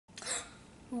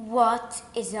What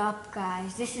is up,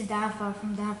 guys? This is Downfire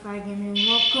from Downfire Gaming, and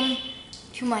welcome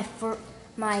to my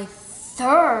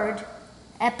third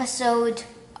episode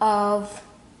of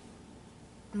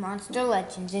Monster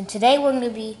Legends. And today we're going to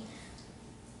be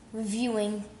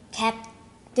reviewing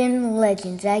Captain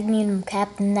Legends. I named him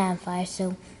Captain Downfire,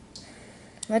 so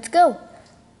let's go.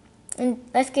 And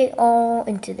let's get all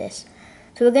into this.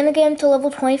 So we're going to get him to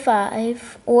level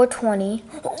 25 or 20.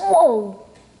 Whoa!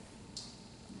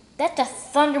 That's a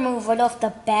thunder move right off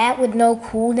the bat with no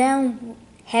cooldown.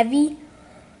 Heavy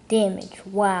damage.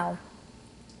 Wow.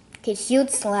 Okay,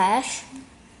 shield slash.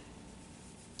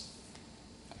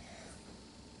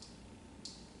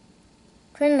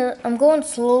 I'm going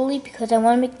slowly because I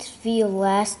want to make this video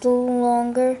last a little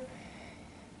longer.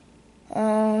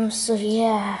 So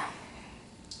yeah.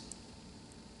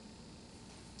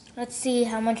 Let's see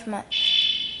how much my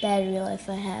battery life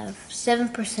I have.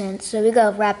 7%. So we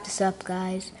gotta wrap this up,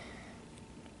 guys.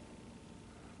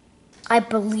 I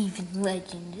believe in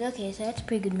legends. Okay, so that's a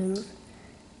pretty good move.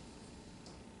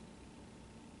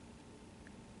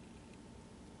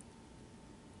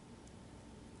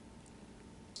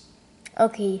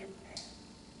 Okay.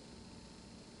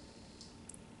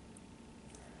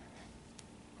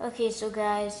 Okay, so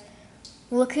guys,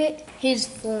 look at his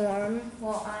form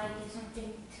while I get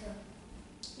something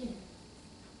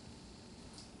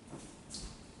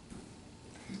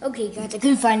to... Okay, guys, I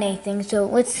couldn't find anything, so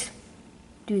let's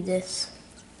do this.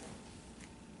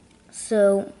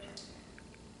 So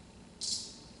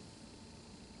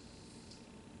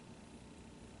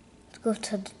let's go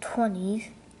to the 20s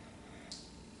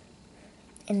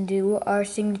and do our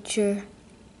signature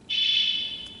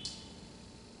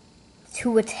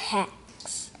 2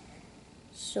 attacks.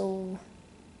 So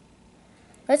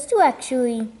let's do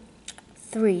actually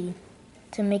 3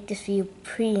 to make this video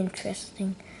pretty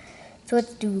interesting. So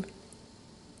let's do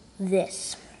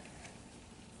this.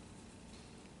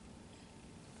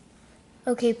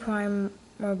 Okay, Primer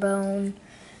Bone,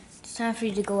 it's time for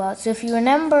you to go out. So if you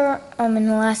remember, in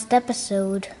the last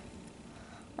episode,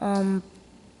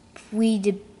 we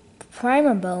did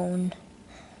Primer Bone.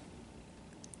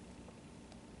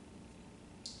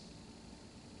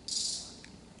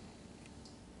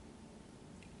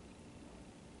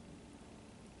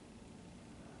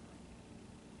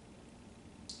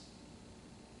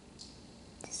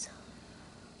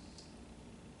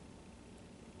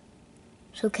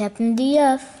 So Captain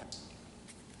DF.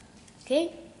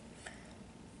 Okay.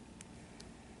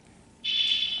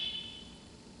 Let's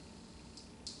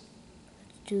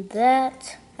do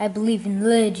that. I believe in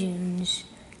legends.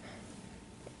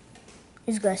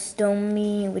 He's gonna stone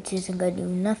me, which isn't gonna do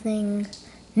nothing.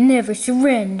 Never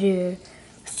surrender.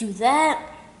 Let's do that.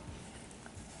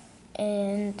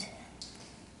 And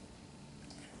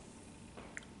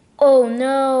oh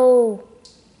no.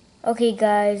 Okay,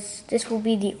 guys, this will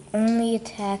be the only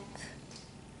attack.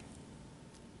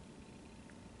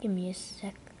 Give me a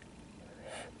sec.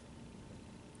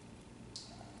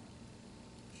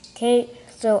 Okay,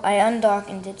 so I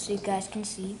undarkened it so you guys can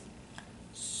see.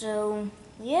 So,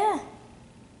 yeah.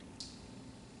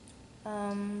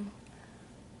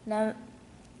 Now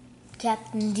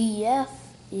Captain DF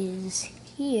is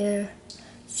here.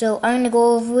 So I'm gonna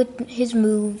go over with his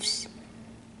moves.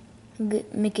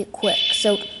 Make it quick.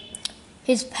 So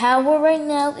his power right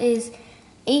now is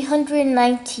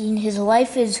 819. His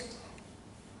life is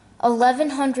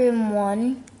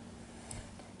 1101.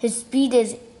 His speed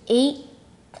is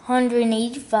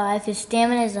 885. His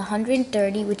stamina is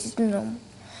 130, which is normal.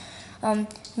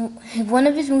 One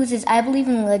of his moves is I Believe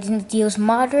in Legends. Deals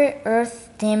moderate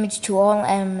earth damage to all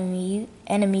enemies.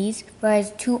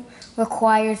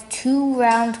 Requires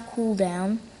 2-round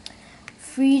cooldown.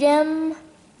 Freedom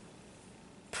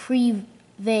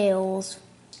prevails.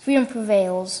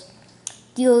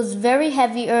 Deals very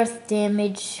heavy earth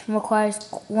damage. Requires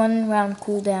 1-round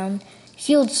cooldown.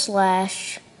 Shield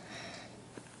slash.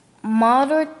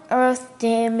 Moderate earth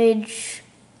damage.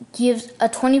 Gives a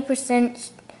 20%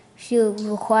 shield.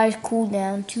 Requires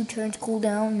cooldown. 2 turns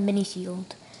cooldown. Mini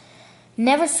shield.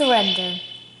 Never surrender.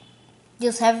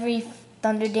 Deals heavy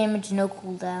thunder damage. No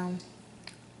cooldown.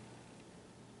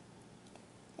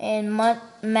 And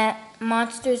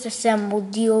Monsters Assemble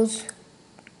deals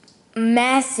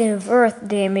massive earth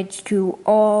damage to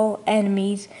all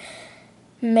enemies,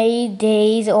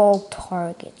 Maydays all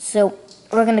targets. So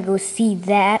we're gonna go see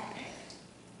that.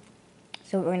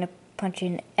 So we're gonna punch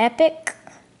in Epic,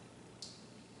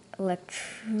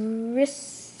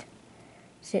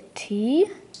 Electricity.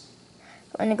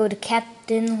 We're gonna go to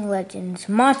Captain Legends.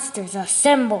 Monsters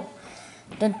Assemble.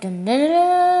 Dun dun dun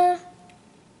dun.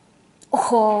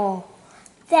 Oh,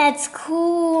 that's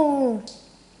cool.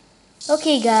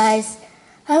 Okay, guys,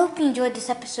 I hope you enjoyed this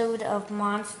episode of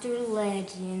Monster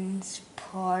Legends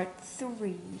Part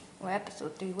 3, or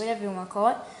Episode 3, whatever you want to call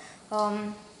it.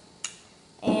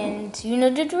 And you know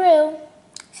the drill.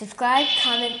 Subscribe,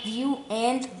 comment, view,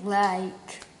 and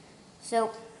like.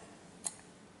 So,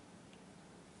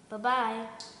 bye-bye.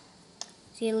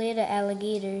 See you later,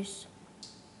 alligators.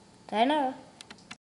 Sayonara.